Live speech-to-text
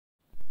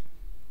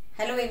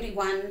Hello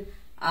everyone.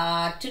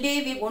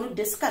 Today we are going to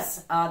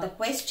discuss the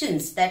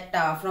questions that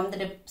from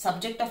the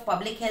subject of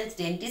Public Health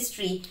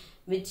Dentistry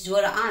which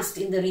were asked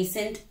in the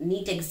recent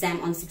NEET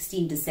exam on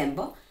 16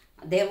 December.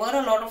 There were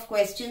a lot of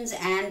questions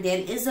and there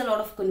is a lot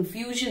of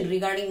confusion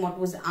regarding what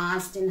was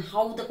asked and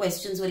how the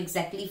questions were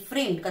exactly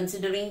framed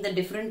considering the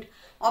different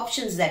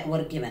options that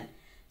were given.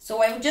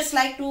 So I would just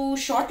like to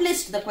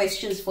shortlist the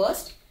questions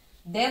first.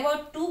 There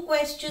were two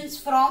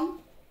questions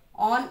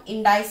on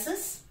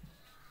indices.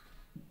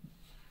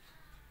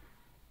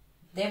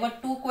 There were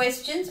two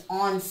questions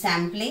on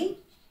sampling.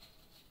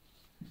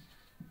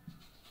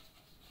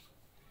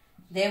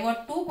 There were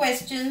two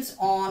questions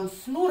on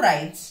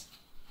fluorides.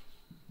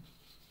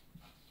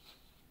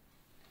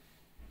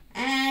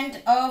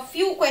 And a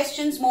few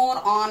questions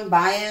more on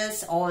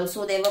bias.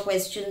 Also, there were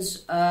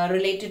questions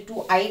related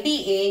to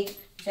IDA,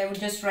 which I would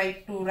just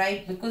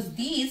write because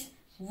these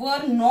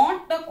were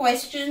not the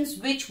questions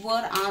which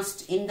were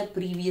asked in the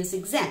previous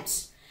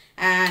exams.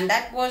 And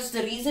that was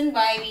the reason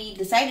why we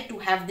decided to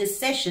have this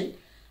session.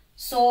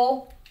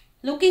 So,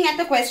 looking at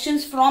the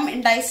questions from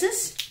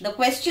indices, the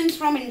questions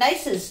from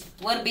indices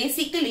were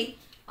basically,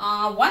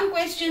 one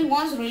question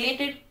was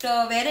related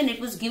wherein it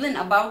was given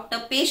about a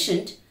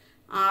patient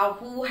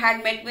who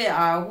had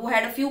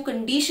a few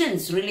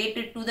conditions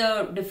related to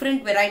the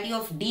different variety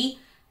of D,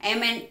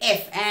 M and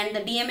F, and the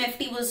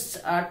DMFT was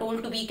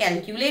told to be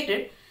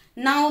calculated.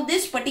 Now,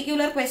 this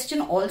particular question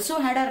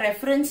also had a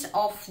reference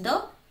of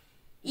the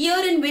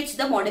year in which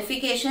the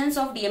modifications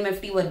of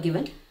DMFT were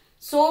given.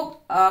 So,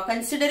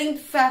 considering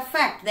the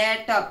fact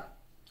that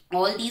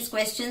all these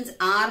questions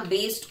are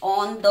based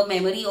on the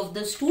memory of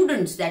the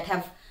students that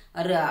have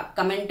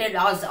commented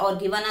us or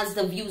given us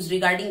the views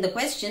regarding the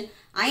question,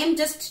 I am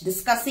just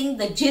discussing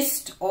the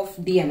gist of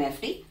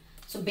DMFT.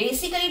 So,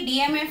 basically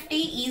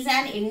DMFT is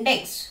an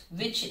index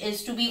which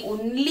is to be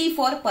only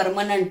for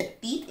permanent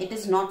teeth. It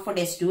is not for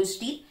deciduous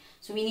teeth.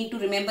 So, we need to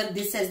remember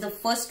this as the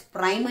first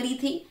primary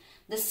thing.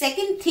 The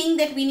second thing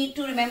that we need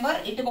to remember,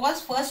 it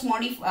was first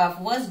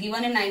was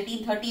given in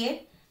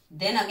 1938,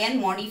 then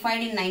again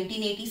modified in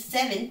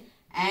 1987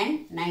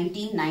 and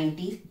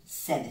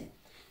 1997.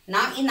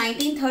 Now in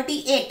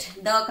 1938,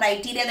 the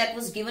criteria that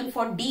was given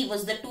for D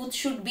was the tooth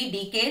should be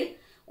decayed,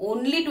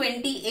 only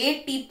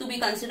 28 teeth to be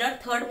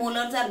considered, third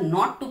molars are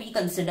not to be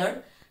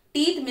considered,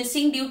 teeth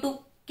missing due to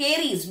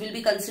caries will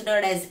be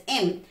considered as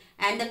M,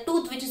 and the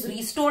tooth which is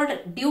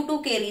restored due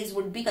to caries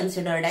would be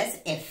considered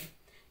as F.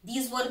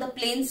 These were the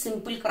plain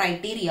simple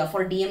criteria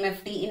for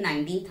DMFT in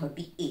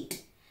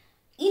 1938.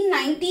 In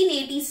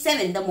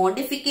 1987, the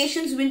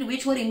modifications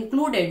which were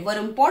included were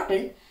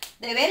important.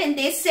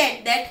 They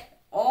said that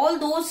all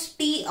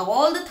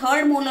the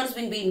third molars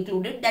will be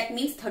included. That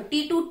means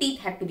 32 teeth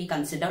had to be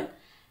considered.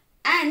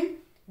 And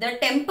the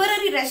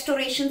temporary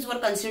restorations were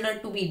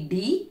considered to be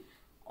D.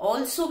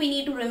 Also, we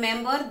need to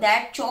remember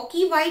that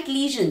chalky white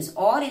lesions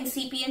or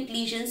incipient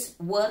lesions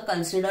were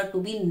considered to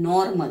be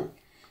normal.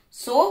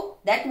 So,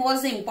 that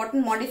was the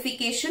important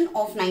modification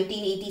of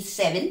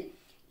 1987.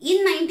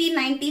 In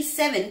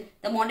 1997,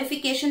 the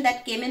modification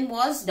that came in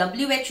was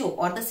WHO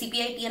or the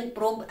CPITN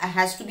probe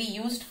has to be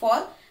used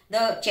for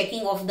the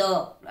checking of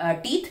the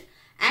teeth.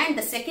 And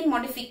the second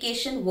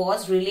modification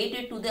was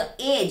related to the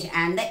age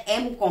and the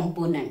M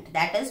component.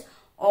 That is,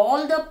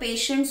 all the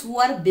patients who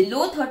are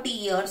below 30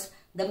 years,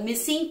 the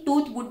missing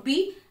tooth would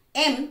be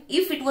M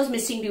if it was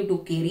missing due to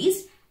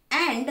caries.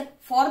 And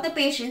for the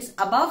patients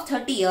above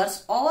 30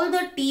 years, all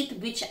the teeth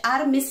which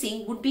are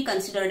missing would be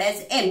considered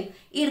as M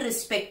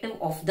irrespective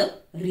of the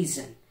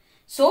reason.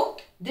 So,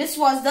 this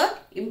was the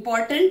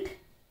important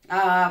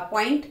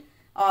point.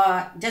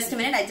 Just a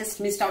minute, I just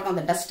missed out on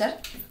the duster.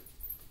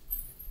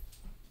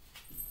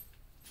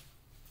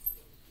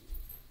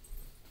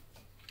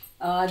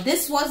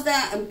 This was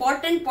the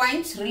important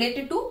points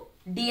related to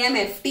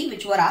DMFT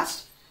which were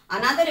asked.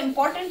 Another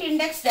important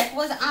index that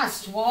was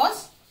asked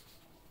was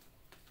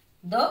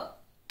the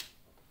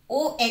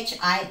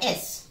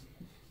OHIS.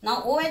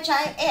 Now,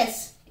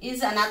 OHIS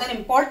is another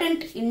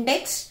important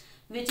index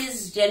which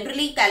is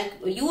generally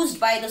used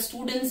by the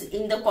students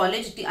in the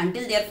college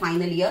until their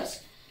final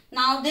years.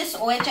 Now, this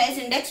OHIS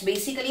index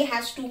basically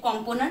has two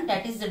components,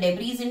 that is the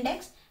debris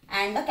index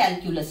and the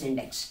calculus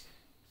index.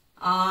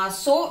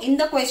 So, in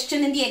the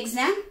question in the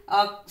exam,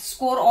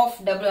 score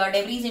of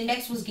debris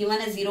index was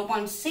given as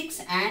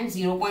 0.6 and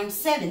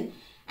 0.7.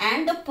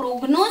 And the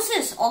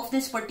prognosis of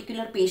this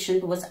particular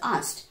patient was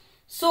asked.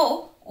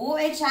 So,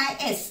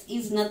 OHIS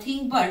is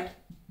nothing but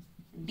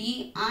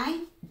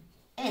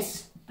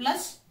DIS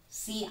plus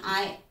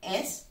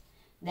CIS,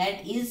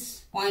 that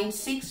is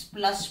 0.6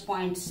 plus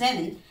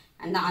 0.7,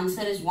 and the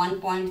answer is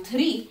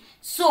 1.3.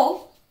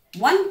 So,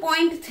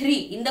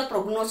 1.3 in the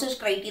prognosis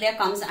criteria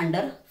comes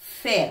under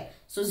fair.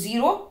 So,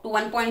 0 to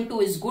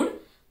 1.2 is good,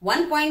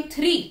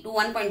 1.3 to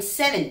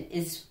 1.7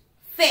 is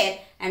fair,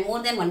 and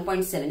more than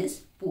 1.7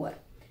 is poor.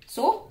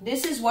 So,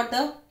 this is what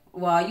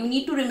you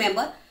need to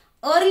remember.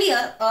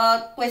 Earlier,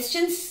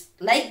 questions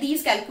like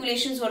these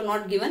calculations were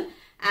not given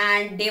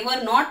and they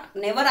were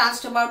never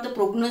asked about the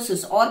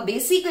prognosis, or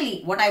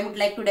basically what I would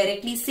like to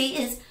directly say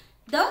is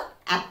the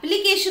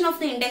application of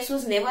the index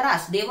was never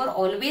asked. They were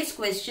always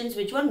questions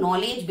which were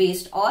knowledge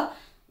based, or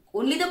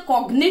only the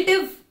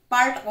cognitive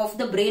part of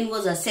the brain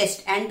was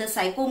assessed and the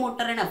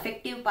psychomotor and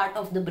affective part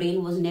of the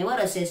brain was never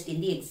assessed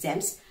in the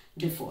exams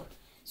before.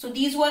 So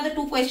these were the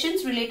two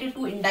questions related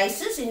to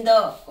indices in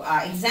the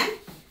exam.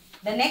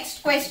 The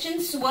next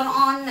questions were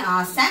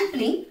on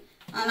sampling.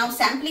 Now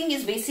sampling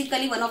is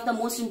basically one of the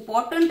most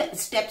important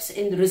steps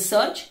in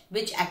research,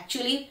 which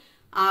actually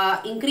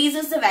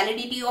increases the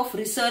validity of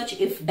research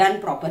if done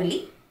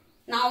properly.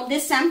 Now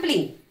this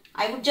sampling,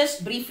 I would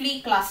just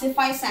briefly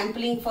classify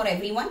sampling for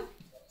everyone.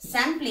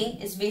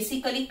 Sampling is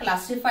basically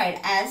classified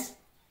as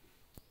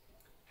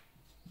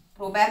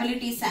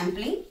probability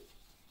sampling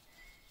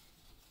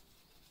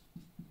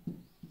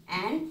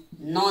and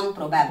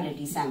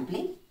non-probability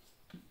sampling.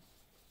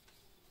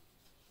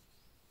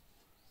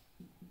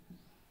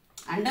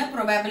 Under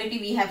probability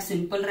we have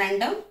simple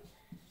random,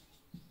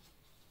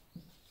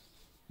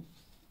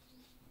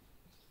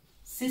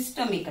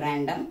 systemic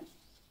random,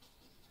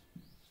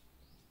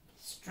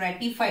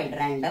 stratified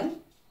random,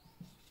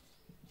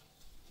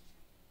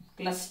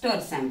 cluster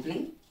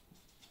sampling,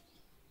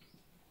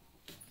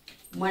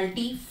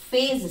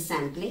 multi-phase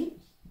sampling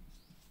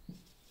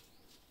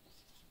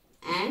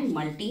and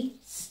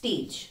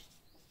multi-stage.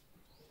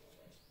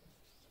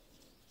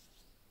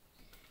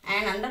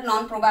 And under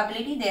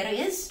non-probability there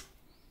is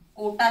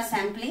quota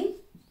sampling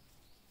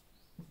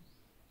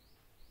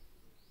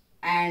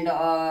and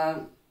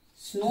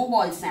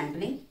snowball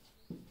sampling,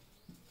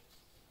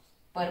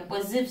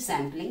 purposive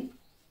sampling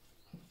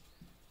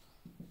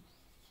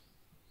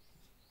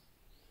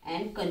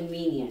and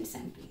convenient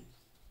sampling.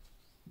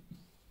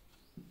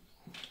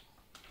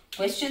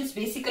 Questions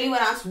basically were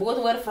asked,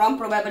 both were from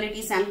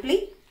probability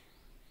sampling.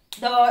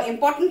 The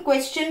important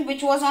question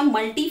which was on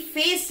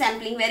multi-phase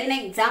sampling, wherein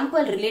an example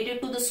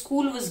related to the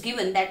school was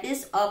given, that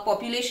is a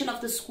population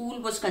of the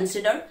school was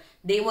considered,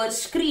 they were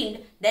screened,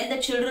 then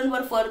the children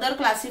were further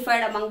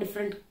classified among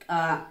different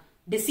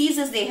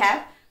diseases they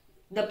have.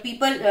 The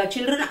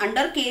children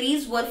under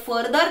caries were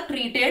further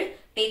treated,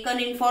 taken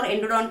in for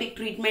endodontic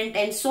treatment,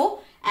 and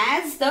so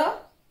as the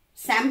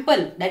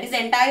sample, that is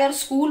the entire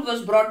school,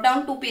 was brought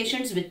down to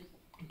patients with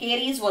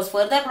caries, was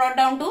further brought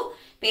down to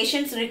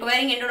patients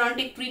requiring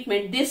endodontic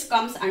treatment, this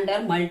comes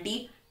under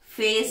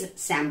multi-phase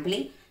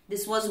sampling.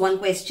 This was one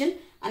question.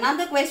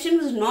 Another question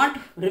was not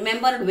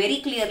remembered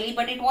very clearly,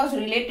 but it was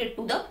related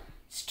to the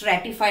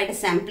stratified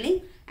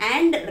sampling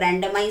and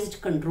randomized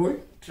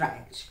controlled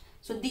trials.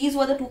 So these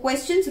were the two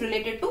questions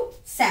related to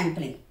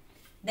sampling.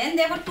 Then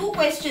there were two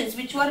questions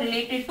which were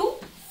related to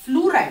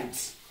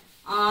fluorides.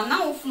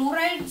 Now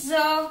fluorides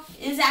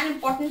is an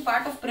important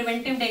part of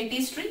preventive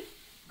dentistry,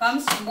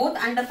 comes both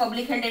under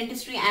public health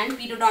dentistry and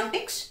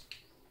periodontics.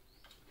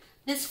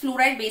 This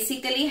fluoride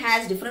basically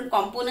has different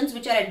components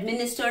which are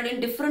administered in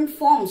different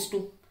forms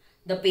to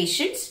the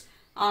patients.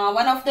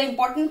 One of the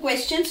important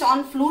questions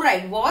on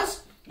fluoride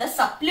was the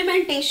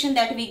supplementation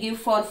that we give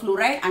for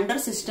fluoride under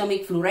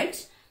systemic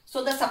fluorides.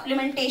 So the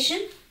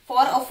supplementation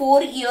for a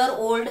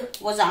 4-year-old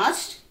was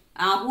asked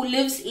who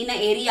lives in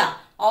an area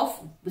of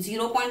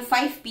 0.5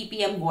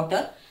 ppm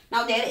water.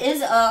 Now there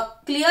is a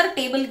clear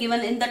table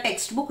given in the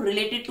textbook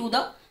related to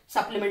the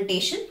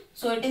supplementation.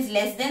 So it is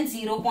less than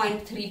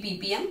 0.3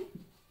 ppm,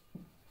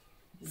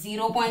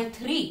 0.3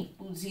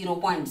 to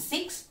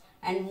 0.6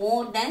 and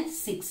more than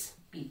 6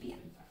 ppm.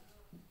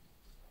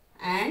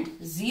 And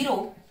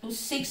 0 to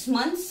 6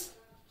 months,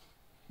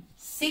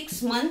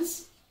 6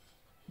 months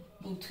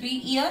to 3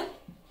 year,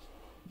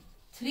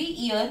 3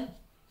 year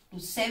to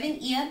 7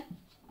 year,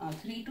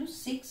 3 to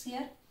 6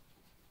 year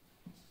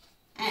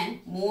and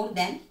more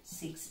than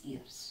 6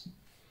 years.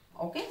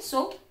 Okay,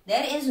 so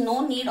there is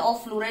no need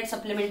of fluoride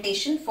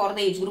supplementation for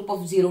the age group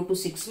of 0 to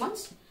 6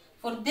 months.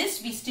 For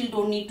this we still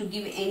don't need to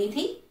give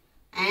anything,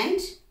 and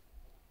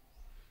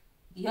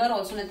here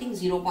also nothing,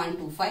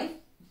 0.25.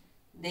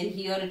 Then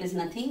here it is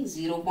nothing,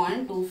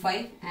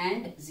 0.25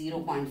 and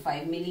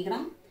 0.5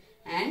 milligram,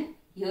 and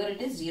here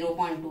it is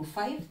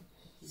 0.25,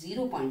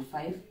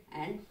 0.5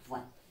 and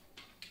 1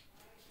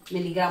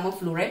 milligram of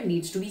fluoride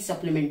needs to be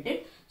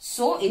supplemented.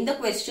 So in the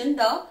question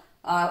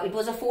it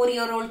was a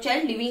 4-year-old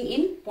child living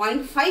in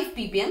 0.5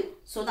 ppm.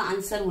 So the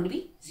answer would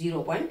be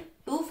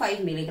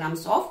 0.25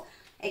 milligrams of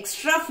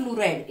extra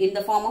fluoride in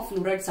the form of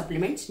fluoride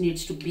supplements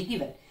needs to be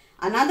given.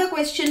 Another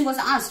question was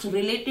asked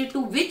related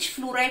to which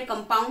fluoride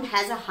compound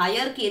has a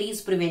higher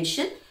caries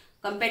prevention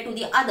compared to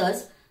the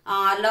others.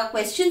 The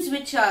questions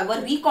which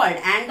were recalled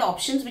and the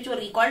options which were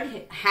recalled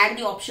had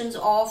the options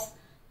of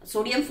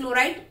sodium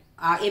fluoride,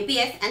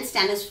 APF and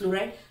stannous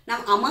fluoride.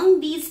 Now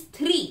among these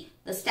three,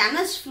 the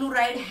stannous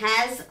fluoride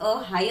has a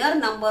higher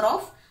number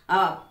of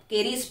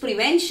caries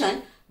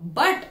prevention,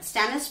 but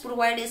stannous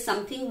fluoride is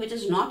something which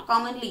is not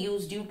commonly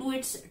used due to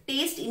its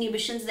taste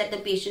inhibitions that the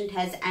patient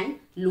has and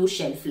low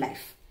shelf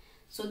life.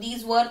 So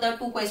these were the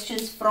two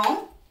questions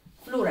from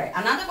fluoride.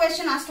 Another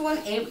question asked was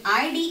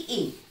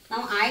IDA.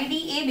 Now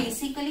IDA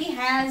basically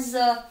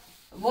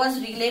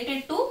was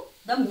related to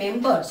the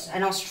members,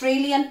 an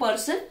Australian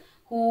person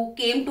who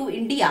came to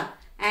India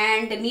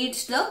and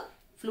needs the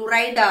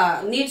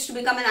Fluoride needs to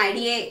become an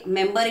IDA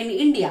member in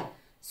India.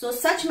 So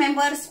such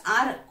members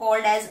are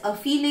called as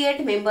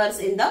affiliate members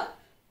in the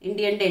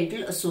Indian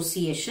Dental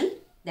Association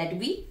that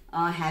we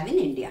have in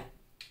India.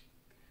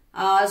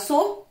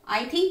 So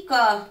I think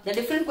the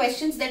different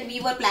questions that we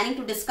were planning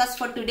to discuss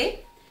for today,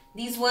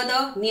 these were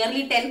the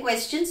nearly 10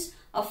 questions.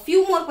 A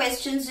few more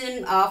questions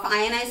in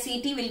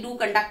INI-CET will do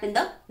conduct in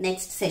the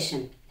next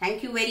session.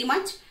 Thank you very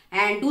much,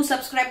 and do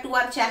subscribe to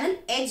our channel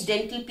Edge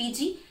Dental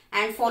PG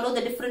and follow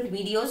the different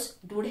videos.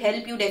 It would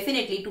help you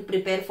definitely to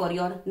prepare for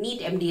your NEET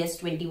MDS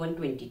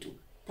 21-22.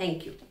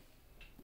 Thank you.